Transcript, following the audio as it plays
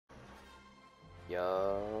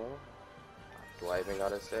Yo, do I even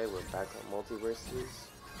gotta say we're back on multiverses?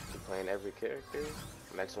 We're playing every character.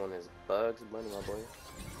 Next one is Bugs Bunny, my boy.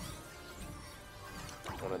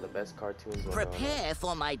 One of the best cartoons. Prepare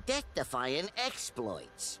for my death-defying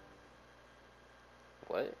exploits.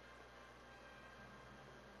 What?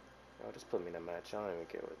 Yo, just put me in a match. I don't even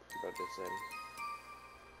care what bro just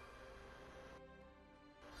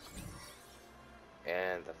said.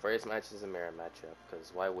 And the first match is a mirror matchup,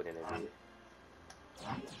 because why wouldn't it be?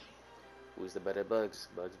 Who's the better Bugs?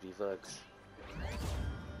 Bugs v Bugs.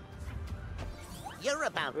 You're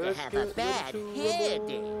about to have a bad hair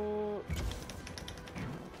day.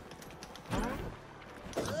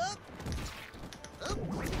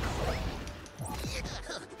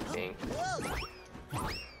 Dang.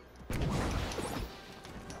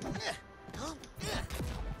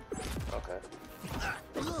 Okay.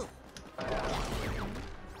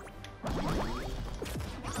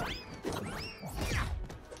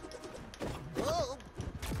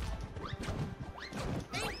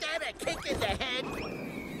 Ain't that a kick in the head?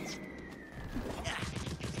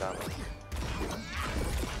 Stop it.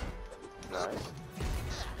 Nice.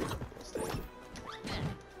 Stay.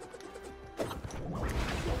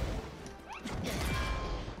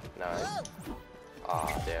 Nice.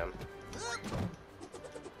 Aw, damn.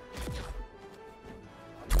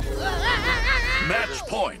 Match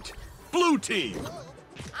point. Blue team.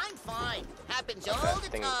 I'm fine. Happens all I the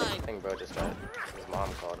think time. bro just got his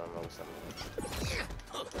mom called him or something.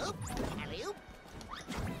 Alley-oop.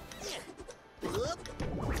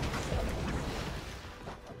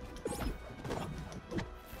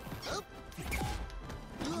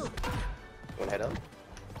 One head up.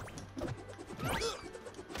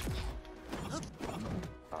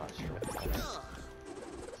 Oh shit.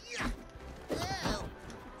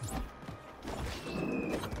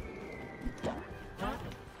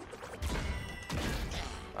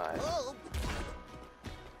 Alright.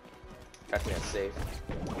 Catch me safe.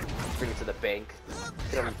 Bring it to the bank.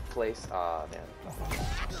 Get him in place. Aw, man.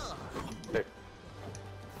 There.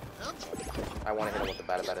 I want to hit him with the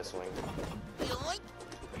bada swing.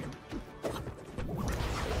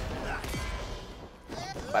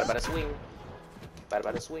 Bada swing.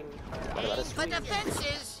 Bada swing. Bada swing. For the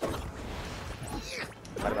fences.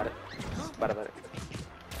 Bada.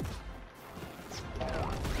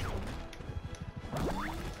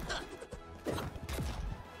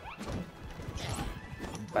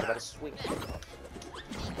 Bada swing.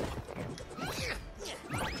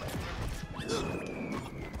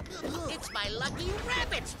 It's my lucky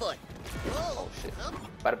rabbit's foot. Oh shit.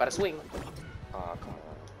 Bada swing. Aw, come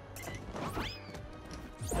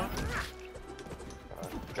on.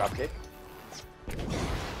 Drop kick.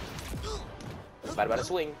 Bada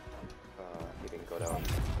swing. He didn't go down.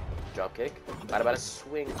 Drop kick. Bada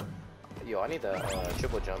swing. Yo, I need the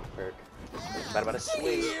triple jump perk. Bada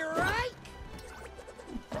swing. Right?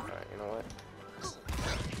 Alright, you know what?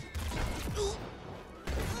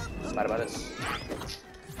 Bada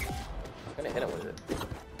I'm gonna hit him with it.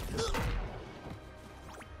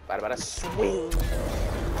 Bada swing.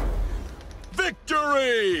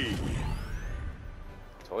 Victory!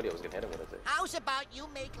 Told you I was gonna hit him with it. How's about you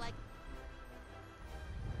make like...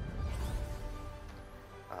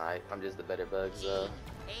 Alright, I'm just the better Bugs.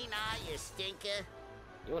 Ain't I your stinker?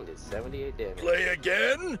 You only did 78 damage. Play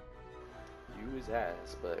again? You his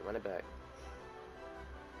ass, but run it back.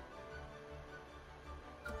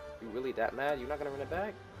 You really that mad? You're not gonna run it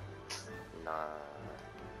back? Nah.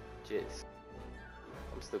 Jizz.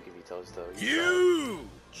 I'm still give you toes though.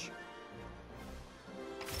 Huge!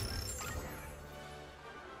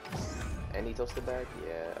 And he toasted back?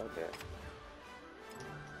 Yeah, okay.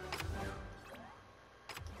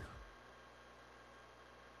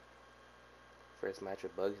 First match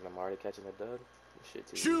with Bugs and I'm already catching a dub? Shit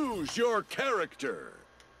too. Choose your character.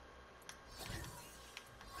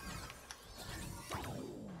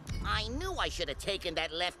 I knew I should have taken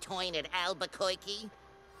that left turn at Albuquerque.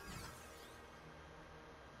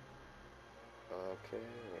 Okay.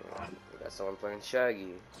 That's how I'm playing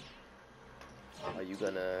Shaggy. Are you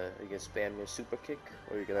gonna spam your super kick,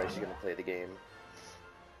 or are you actually gonna play the game?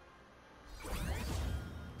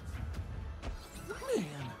 Man,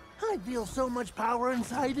 I feel so much power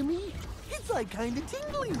inside of me. It's like kind of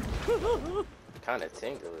tingling. Kinda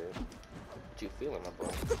tingly. What you feeling, my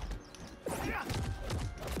boy?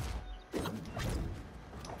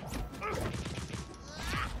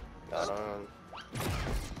 Got on.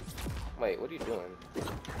 Wait, what are you doing?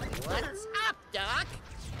 What's up, Doc?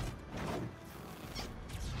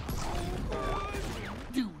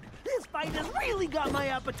 Dude, this fight has really got my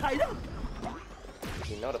appetite up.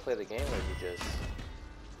 Do you know to play the game, or you just...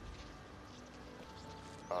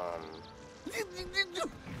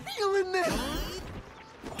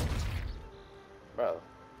 Bro.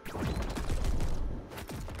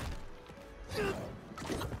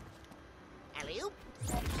 Alley-oop.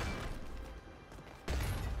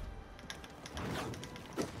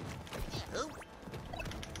 Oop.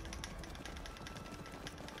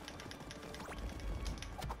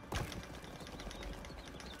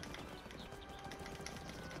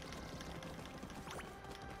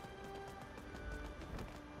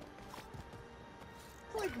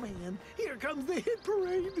 Like, man, here comes the hit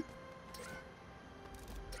parade.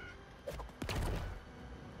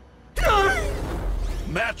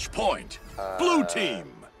 Match point. Blue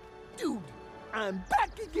team. Dude, I'm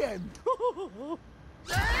back again.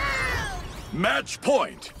 Match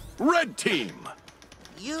point. Red team.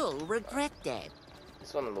 You'll regret that.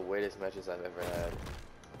 It's one of the weirdest matches I've ever had.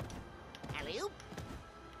 Alley-oop.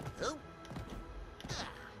 Oop.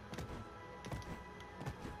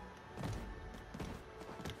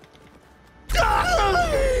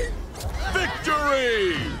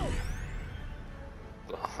 Victory!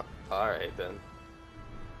 Alright then.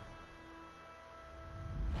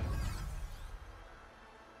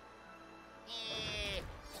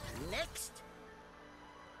 Next.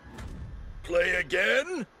 Play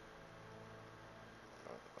again?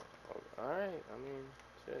 Alright, I mean,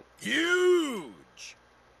 shit. Huge!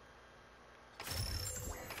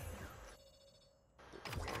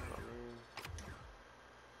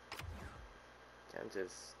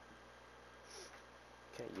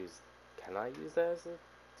 Can I use that as a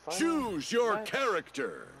final? Choose your match?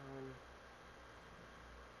 character.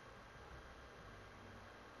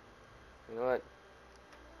 You know what?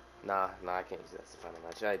 Nah, I can't use that as the final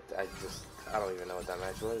match. I don't even know what that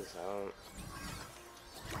match was.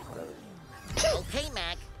 Whatever. Okay,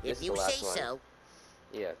 Mac. This If is you the say last one. so.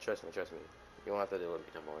 Yeah, trust me. You won't have to do it with me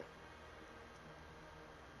no more.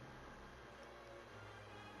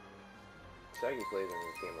 Shaggy plays in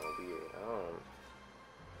this game on weird.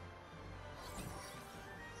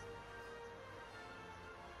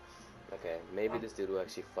 Okay, maybe this dude will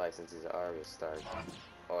actually fight since he's already started.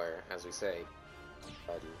 Or, as we say,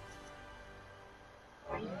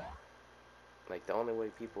 like the only way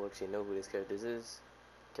people actually know who this character is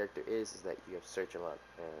that you have to search him up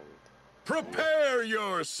and Prepare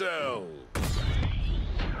yourself.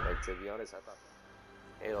 like, to be honest, I thought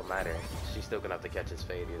it don't matter. She's still gonna have to catch his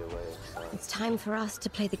fade either way. So. It's time for us to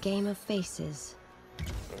play the game of faces.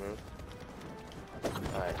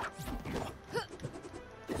 Alright.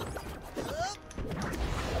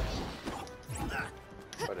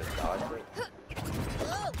 What a dodge thing.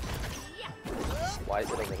 Why is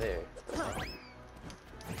it over there?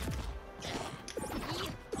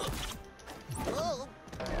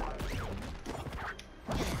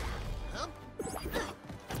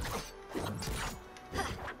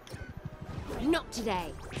 Not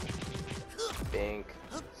today. Bink.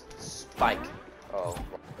 Spike. Oh.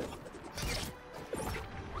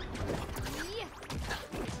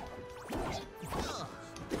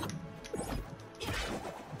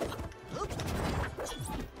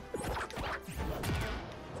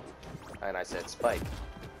 And I said spike.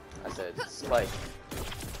 I said spike.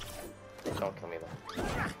 Don't kill me though.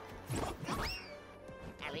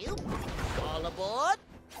 Alley-oop. All aboard.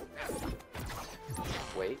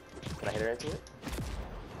 Wait, can I hit her into it?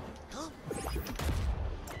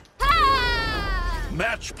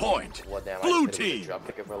 Match point. Well, damn, Blue I just hit her with a team. drop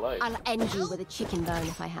kick of her life. I'll end you with a chicken bone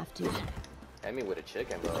if I have to. Hit me with a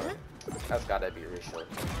chicken, bro. That's gotta be racial.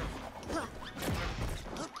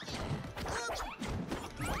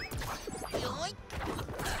 Yoink.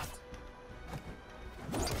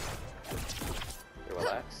 You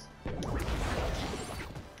relax.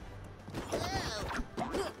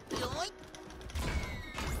 Yoink.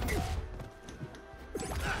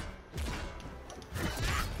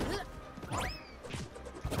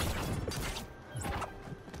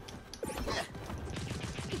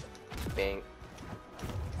 Bink.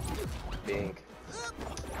 Bink.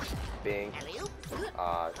 Bink. Alley-oop.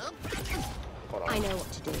 Hold on. I know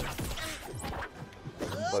what to do.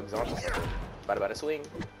 Bugs on. Bada swing.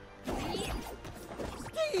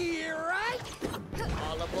 Right.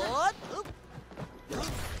 All aboard. Oop.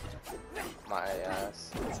 My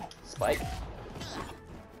ass. Spike.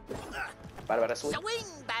 Bada swing. Swing,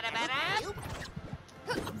 bada. Oop.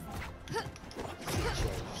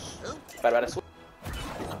 Bada swing.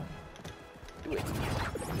 Do it.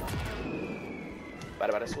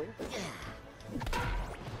 Bada swing.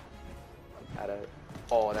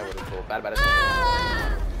 Oh, that would have cool. Bada swing.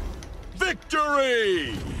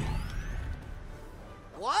 Victory!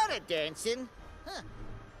 Water dancing? Huh.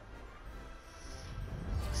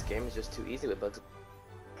 This game is just too easy with bugs.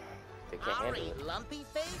 They can't handle Ari, it. lumpy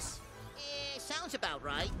face? Sounds about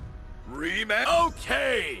right. Rematch.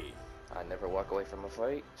 Okay. I never walk away from a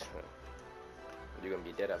fight. You're gonna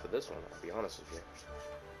be dead after this one, I'll be honest with you.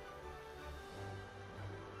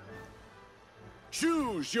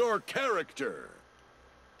 Choose your character.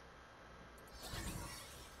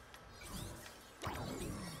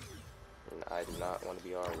 I do not want to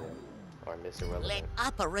be Arya or Mr. Relevant. Let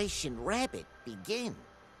Operation Rabbit begin.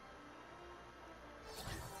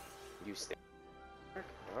 You stay.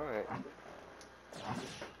 Alright.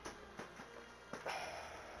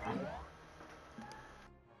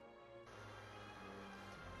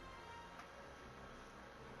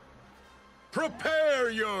 Prepare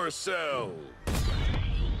yourself.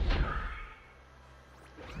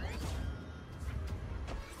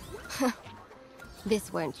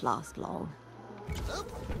 This won't last long.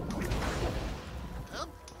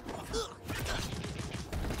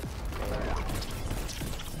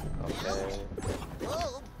 Okay.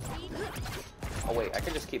 Oh wait, I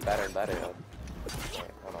can just keep battering up.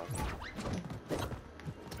 Wait, hold on.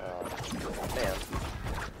 Damn.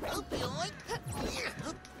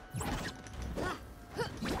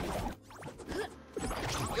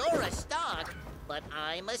 You're a stock, but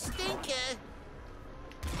I'm a stinker.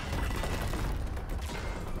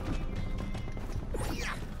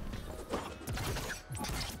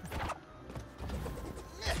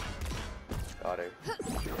 Got her.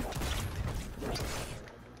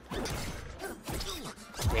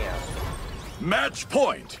 Damn. Match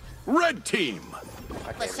point. Red team.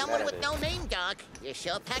 I For can't someone be mad with at no it. name, Doc, you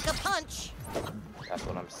sure pack a punch. That's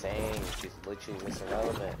what I'm saying. She's literally Mr.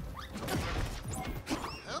 Relevant.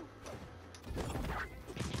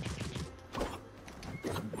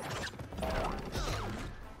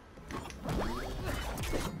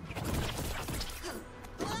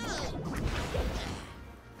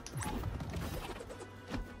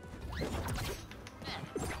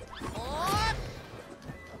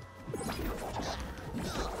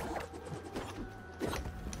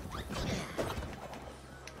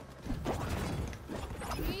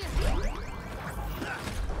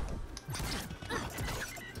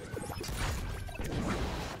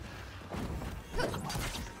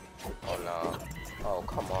 Oh no. Oh,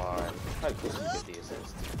 come on. How could you get the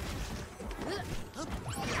assist?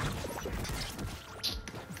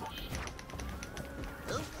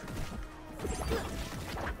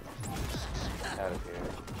 Out of here.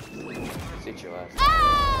 Sit your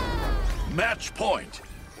ass. Match point.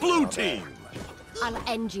 Blue team. I'll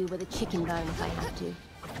end you with a chicken bone if I have to.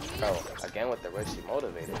 Oh, again with the red, she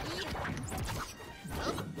motivated.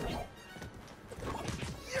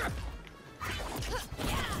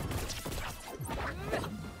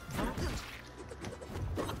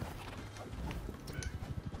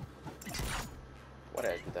 Why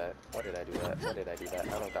did I do that? Why did I do that? Why did I do that?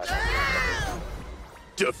 I don't got that.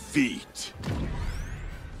 Defeat.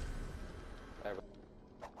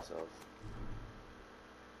 So,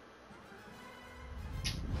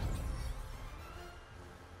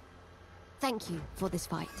 Thank you for this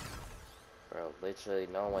fight. bro, literally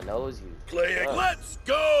no one knows you. Play it. Ugh. Let's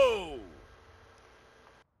go.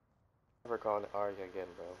 Never calling Arya again,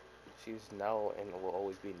 bro. She's now and will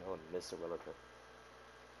always be known as Mr. Relevant.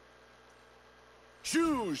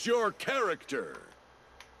 Choose your character.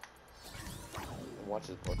 Watch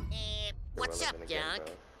this book. What's up, Doc?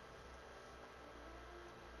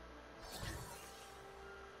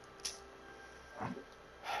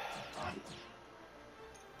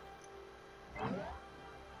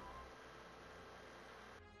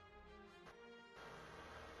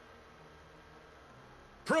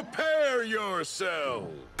 Prepare yourself.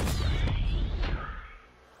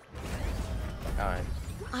 Alright.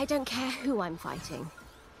 I don't care who I'm fighting.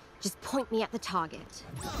 Just point me at the target.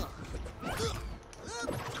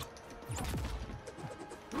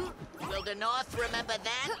 Will the North remember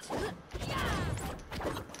that?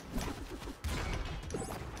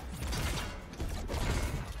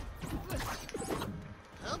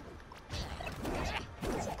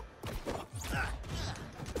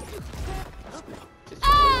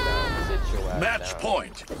 Sit your ass Match down.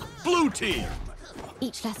 point. Blue team.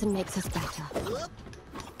 Each lesson makes us better.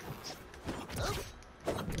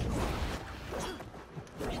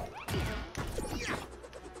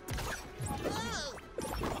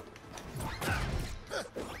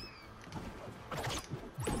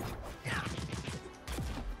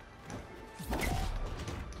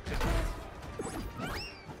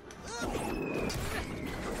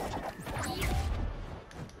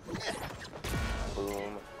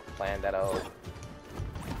 Boom. Plan that out.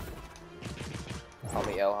 Call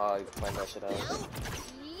me L Hog. Plan that shit out.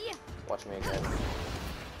 Watch me again.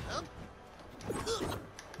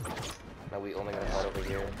 Now we only gonna fight over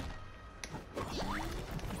here.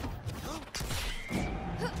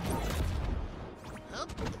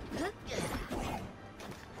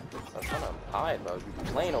 I'm trying to hide, bro. You're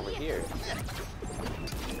playing over here.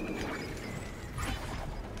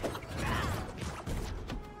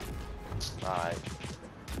 Alright.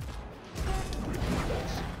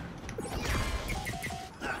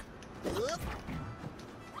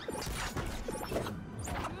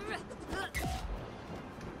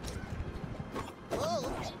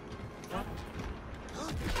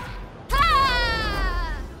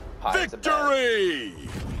 Pie's a bat. Victory!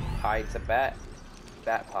 Pie's a bat.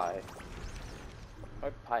 Bat pie.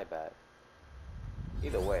 Or pie bat.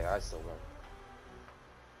 Either way, I still win.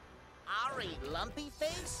 Ari, lumpy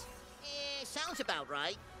face? Sounds about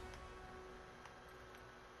right.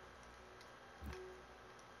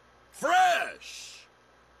 Fresh!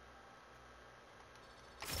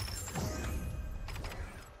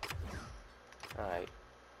 Alright.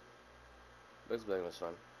 Bugs Blade was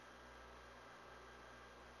fun.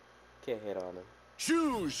 Can't hit on him.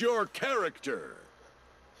 Choose your character.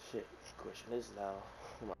 Shit, the question is now.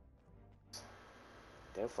 Oh my.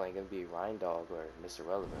 Definitely gonna be Rhine Dog or Mr.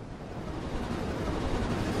 Relevant.